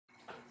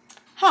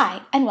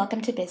Hi, and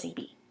welcome to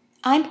BusyBee.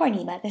 I'm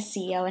Pornima, the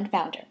CEO and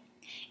founder.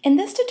 In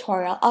this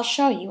tutorial, I'll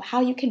show you how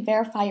you can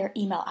verify your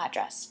email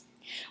address.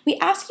 We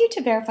ask you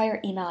to verify your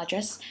email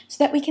address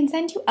so that we can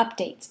send you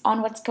updates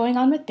on what's going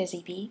on with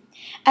BusyBee,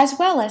 as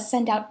well as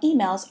send out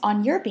emails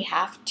on your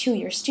behalf to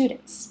your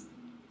students.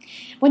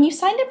 When you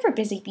signed up for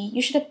BusyBee,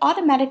 you should have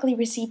automatically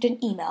received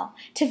an email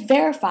to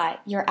verify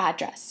your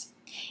address.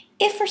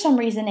 If for some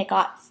reason it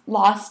got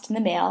lost in the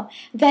mail,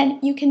 then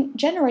you can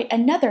generate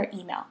another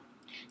email.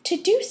 To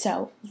do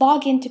so,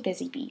 log into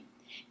BusyBee.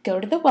 Go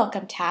to the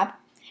Welcome tab,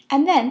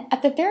 and then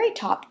at the very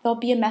top there'll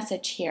be a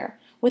message here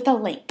with a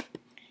link.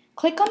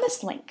 Click on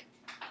this link.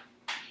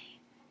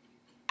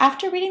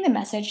 After reading the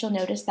message, you'll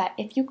notice that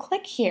if you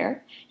click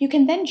here, you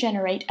can then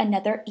generate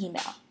another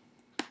email.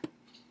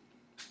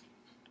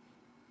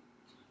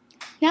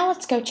 Now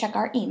let's go check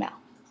our email.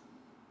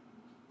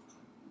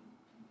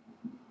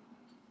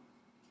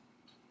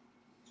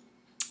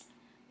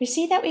 We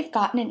see that we've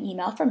gotten an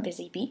email from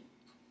BusyBee.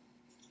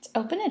 Let's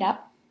open it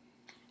up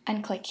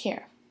and click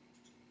here.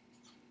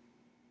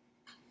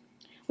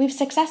 We've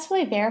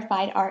successfully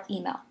verified our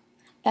email.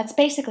 That's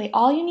basically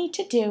all you need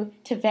to do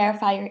to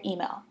verify your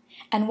email.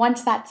 And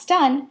once that's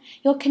done,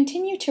 you'll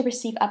continue to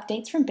receive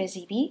updates from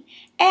BusyBee,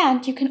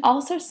 and you can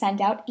also send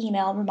out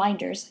email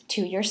reminders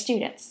to your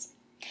students.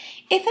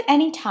 If at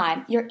any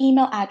time your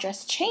email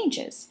address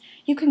changes,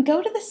 you can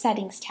go to the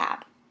Settings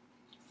tab.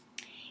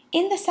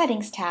 In the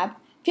Settings tab,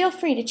 feel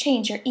free to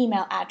change your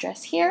email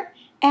address here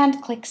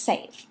and click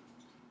Save.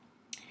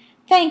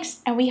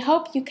 Thanks, and we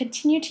hope you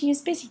continue to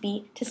use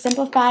BusyBee to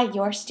simplify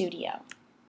your studio.